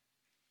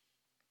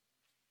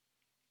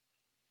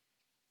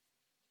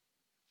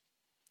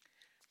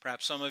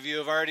 Perhaps some of you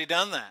have already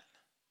done that.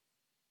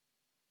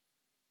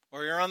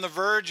 Or you're on the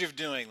verge of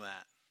doing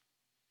that.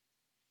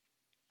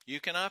 You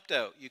can opt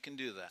out. You can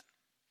do that.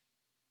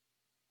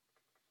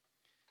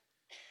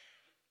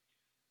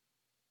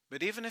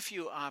 But even if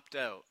you opt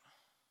out,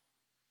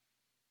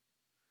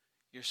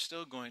 you're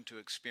still going to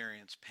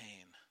experience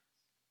pain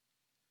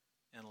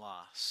and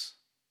loss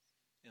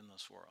in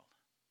this world,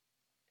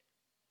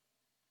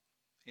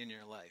 in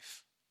your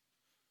life.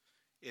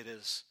 It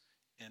is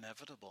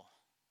inevitable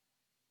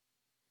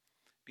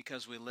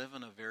because we live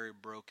in a very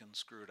broken,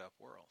 screwed up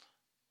world.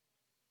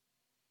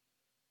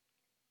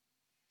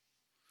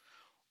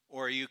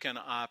 Or you can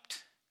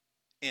opt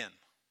in.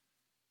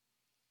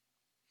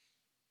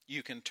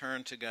 You can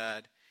turn to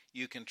God.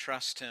 You can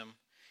trust Him.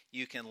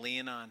 You can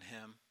lean on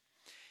Him.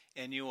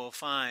 And you will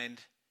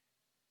find,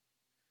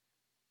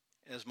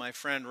 as my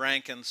friend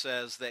Rankin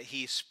says, that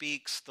He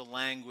speaks the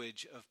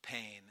language of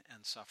pain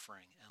and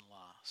suffering and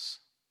loss.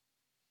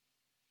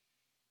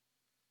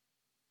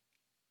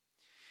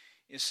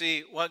 You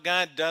see, what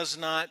God does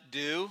not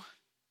do,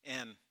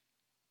 and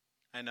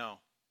I know,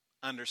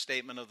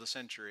 understatement of the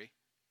century,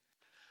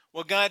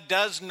 what God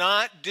does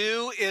not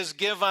do is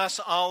give us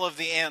all of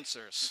the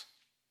answers.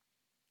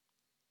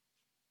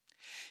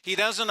 He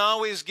doesn't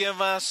always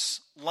give us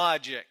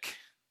logic.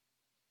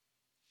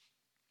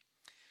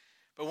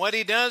 But what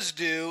He does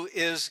do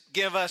is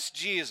give us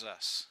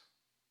Jesus.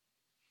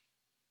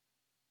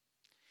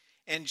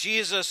 And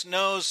Jesus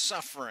knows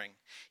suffering.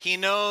 He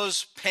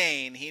knows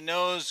pain. He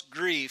knows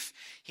grief.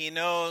 He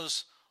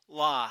knows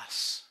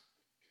loss.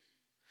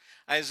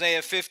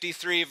 Isaiah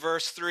 53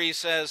 verse 3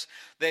 says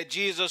that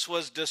Jesus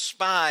was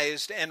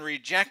despised and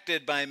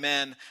rejected by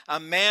men, a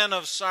man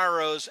of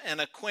sorrows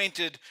and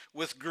acquainted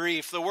with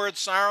grief. The word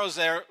sorrows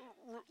there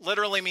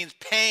literally means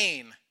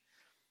pain.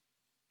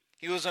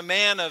 He was a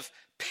man of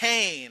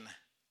pain.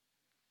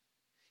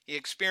 He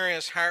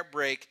experienced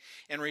heartbreak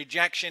and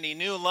rejection. He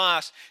knew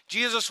loss.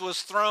 Jesus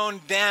was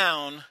thrown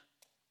down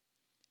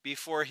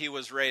before He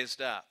was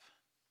raised up.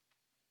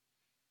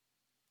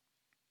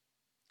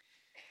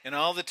 And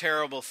all the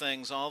terrible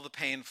things, all the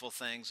painful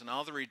things, and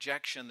all the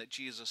rejection that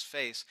Jesus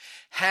faced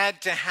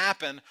had to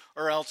happen,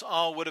 or else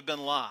all would have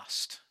been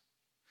lost.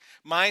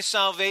 My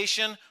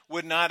salvation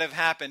would not have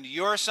happened.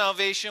 Your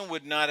salvation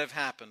would not have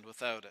happened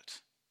without it.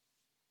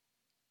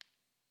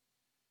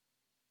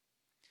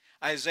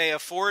 Isaiah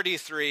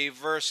 43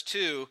 verse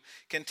 2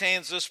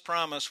 contains this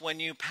promise: when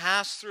you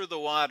pass through the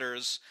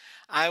waters,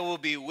 I will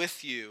be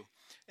with you,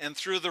 and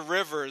through the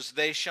rivers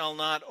they shall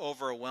not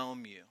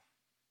overwhelm you.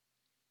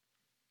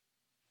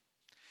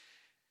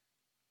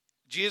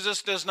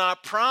 Jesus does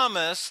not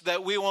promise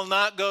that we will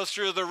not go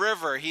through the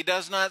river. He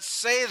does not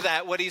say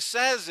that. What he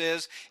says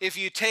is, if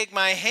you take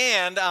my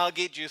hand, I'll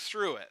get you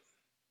through it.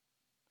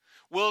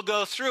 We'll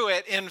go through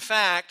it. In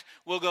fact,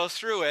 we'll go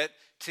through it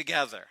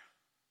together.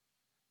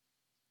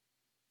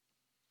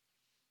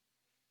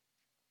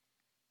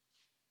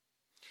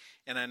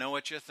 And I know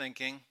what you're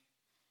thinking.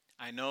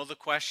 I know the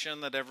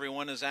question that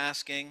everyone is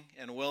asking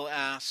and will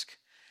ask.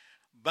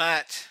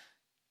 But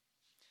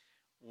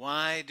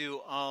why do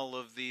all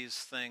of these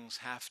things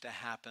have to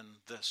happen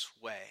this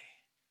way?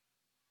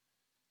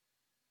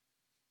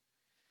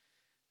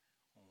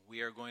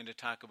 We are going to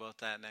talk about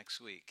that next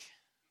week.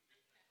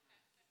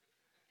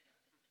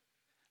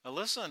 Now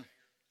listen.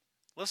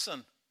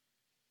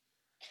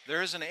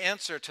 There is an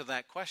answer to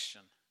that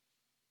question.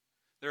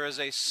 There is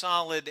a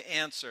solid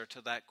answer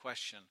to that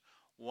question.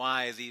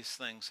 Why these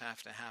things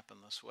have to happen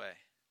this way.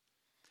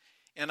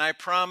 And I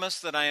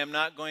promise that I am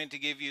not going to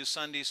give you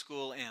Sunday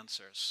school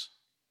answers.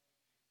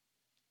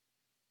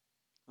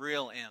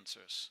 Real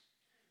answers.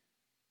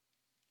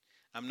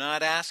 I'm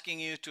not asking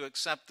you to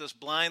accept this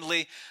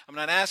blindly. I'm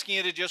not asking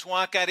you to just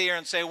walk out of here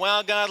and say,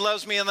 well, God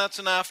loves me and that's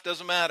enough.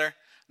 Doesn't matter.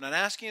 I'm not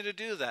asking you to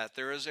do that.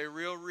 There is a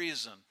real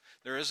reason.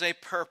 There is a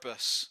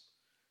purpose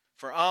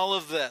for all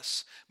of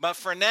this. But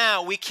for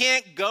now, we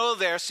can't go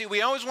there. See,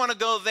 we always want to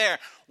go there.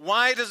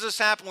 Why does this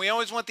happen? We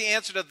always want the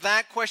answer to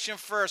that question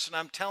first. And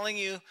I'm telling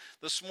you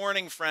this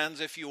morning,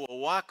 friends, if you will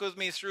walk with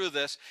me through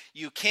this,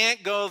 you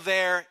can't go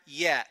there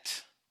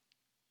yet.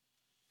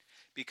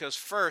 Because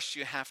first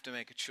you have to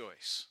make a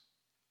choice.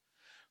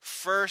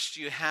 First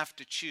you have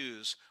to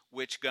choose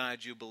which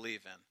God you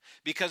believe in.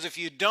 Because if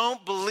you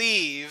don't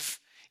believe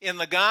in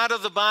the God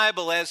of the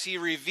Bible as he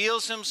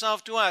reveals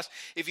himself to us,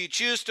 if you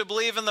choose to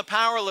believe in the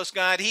powerless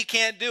God, he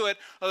can't do it,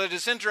 or the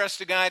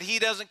disinterested God, he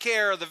doesn't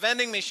care, or the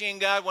vending machine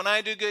God, when I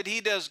do good, he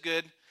does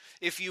good.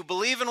 If you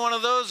believe in one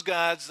of those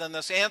gods, then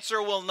this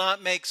answer will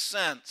not make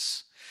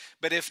sense.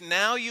 But if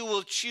now you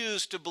will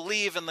choose to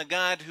believe in the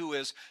God who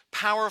is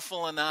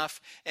powerful enough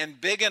and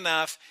big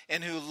enough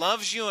and who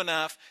loves you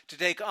enough to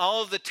take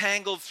all of the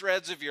tangled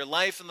threads of your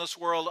life in this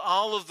world,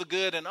 all of the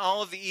good and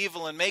all of the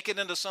evil, and make it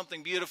into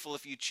something beautiful,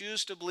 if you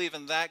choose to believe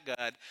in that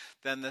God,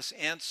 then this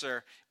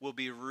answer will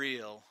be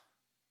real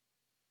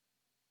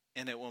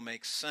and it will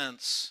make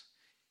sense.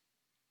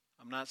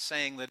 I'm not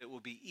saying that it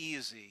will be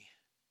easy,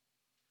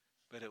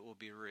 but it will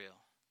be real.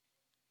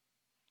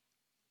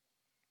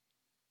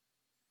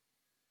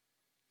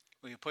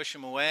 Will you push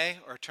him away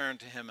or turn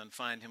to him and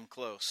find him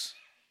close?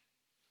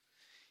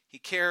 He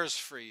cares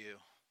for you.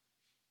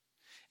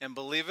 And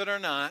believe it or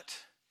not,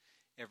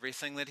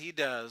 everything that he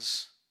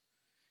does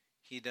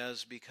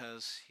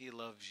because he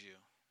loves you.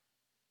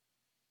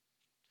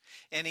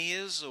 And he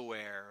is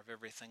aware of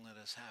everything that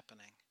is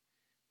happening.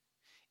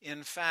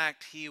 In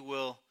fact, he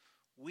will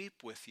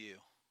weep with you.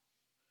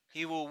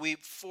 He will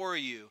weep for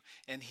you,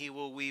 and he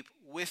will weep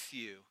with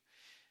you.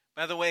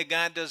 By the way,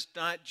 God does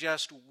not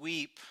just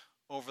weep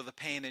over the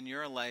pain in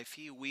your life.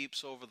 He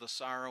weeps over the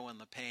sorrow and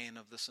the pain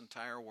of this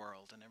entire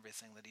world and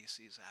everything that he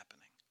sees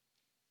happening.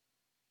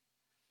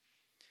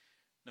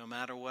 No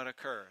matter what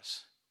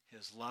occurs,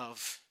 his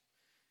love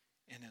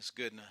and his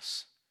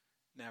goodness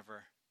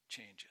never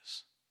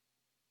changes.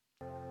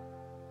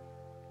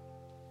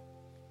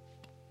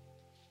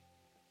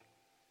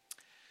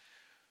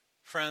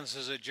 Friends,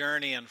 there's a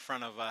journey in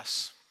front of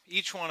us,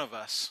 each one of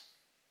us,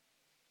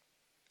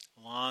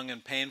 a long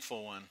and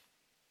painful one.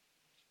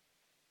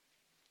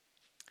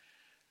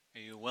 Are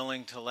you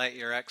willing to let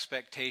your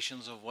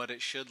expectations of what it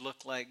should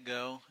look like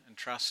go and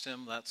trust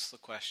him? That's the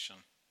question.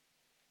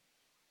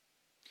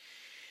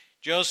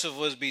 Joseph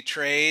was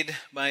betrayed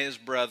by his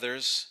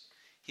brothers.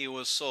 He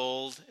was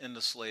sold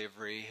into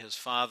slavery. His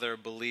father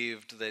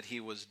believed that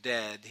he was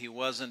dead. He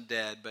wasn't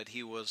dead, but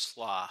he was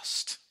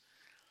lost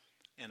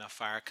in a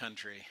far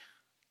country.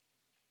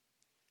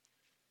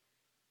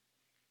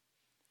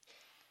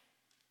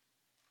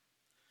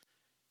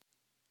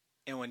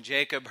 And when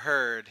Jacob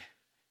heard,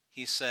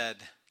 he said,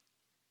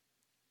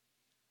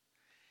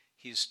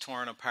 he's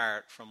torn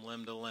apart from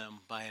limb to limb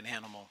by an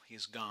animal.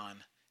 He's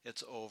gone.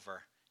 It's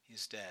over.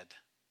 He's dead.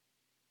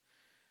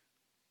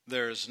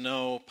 There's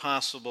no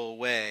possible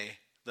way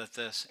that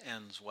this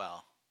ends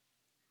well.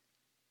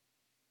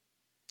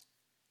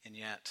 And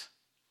yet,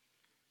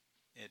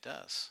 it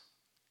does.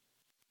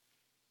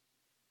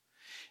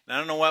 And I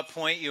don't know what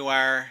point you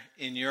are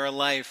in your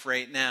life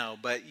right now,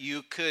 but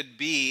you could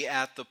be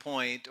at the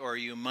point, or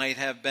you might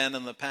have been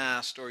in the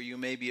past, or you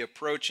may be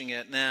approaching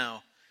it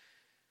now.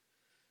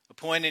 A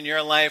point in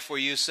your life where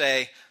you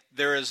say,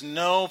 there is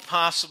no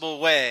possible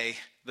way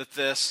that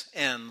this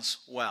ends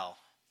well.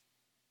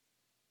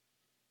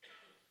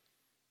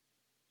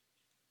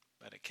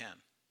 But it can.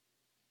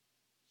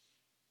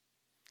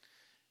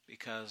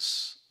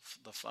 Because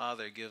the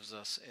Father gives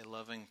us a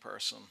loving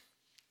person,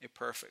 a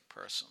perfect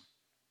person.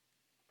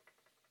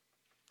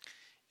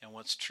 And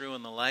what's true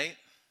in the light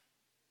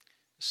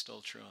is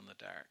still true in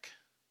the dark,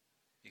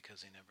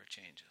 because he never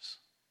changes.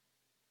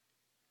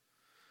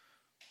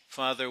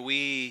 Father,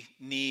 we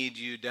need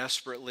you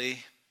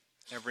desperately,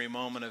 every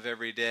moment of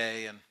every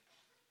day. And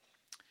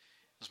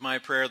it's my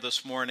prayer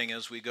this morning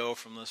as we go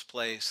from this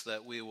place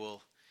that we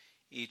will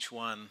each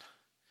one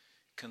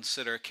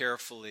consider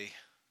carefully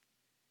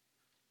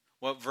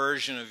what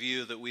version of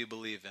you that we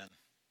believe in.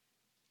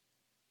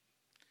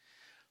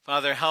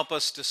 Father, help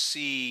us to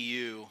see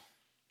you.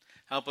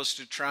 Help us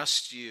to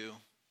trust you.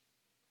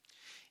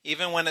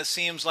 Even when it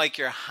seems like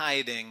you're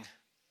hiding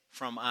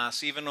from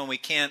us, even when we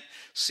can't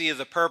see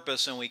the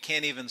purpose and we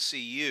can't even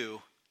see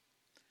you,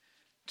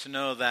 to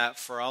know that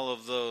for all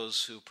of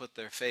those who put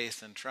their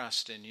faith and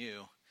trust in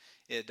you,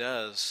 it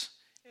does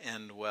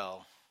end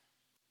well.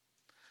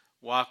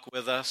 Walk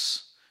with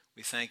us.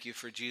 We thank you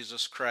for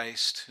Jesus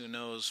Christ, who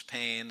knows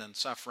pain and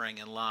suffering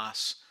and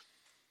loss,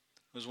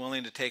 who's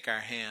willing to take our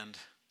hand.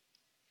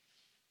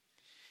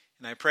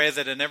 And I pray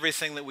that in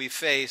everything that we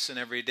face and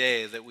every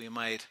day that we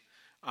might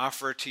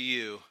offer to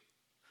you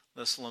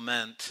this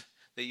lament,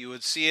 that you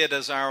would see it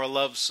as our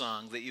love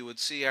song, that you would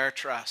see our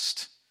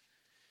trust,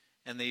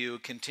 and that you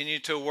would continue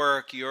to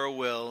work your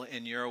will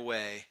in your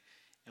way,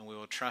 and we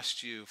will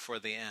trust you for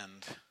the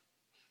end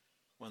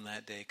when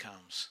that day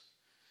comes.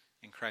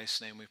 In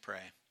Christ's name we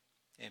pray.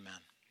 Amen.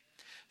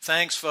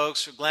 Thanks,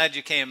 folks. We're glad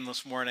you came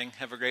this morning.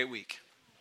 Have a great week.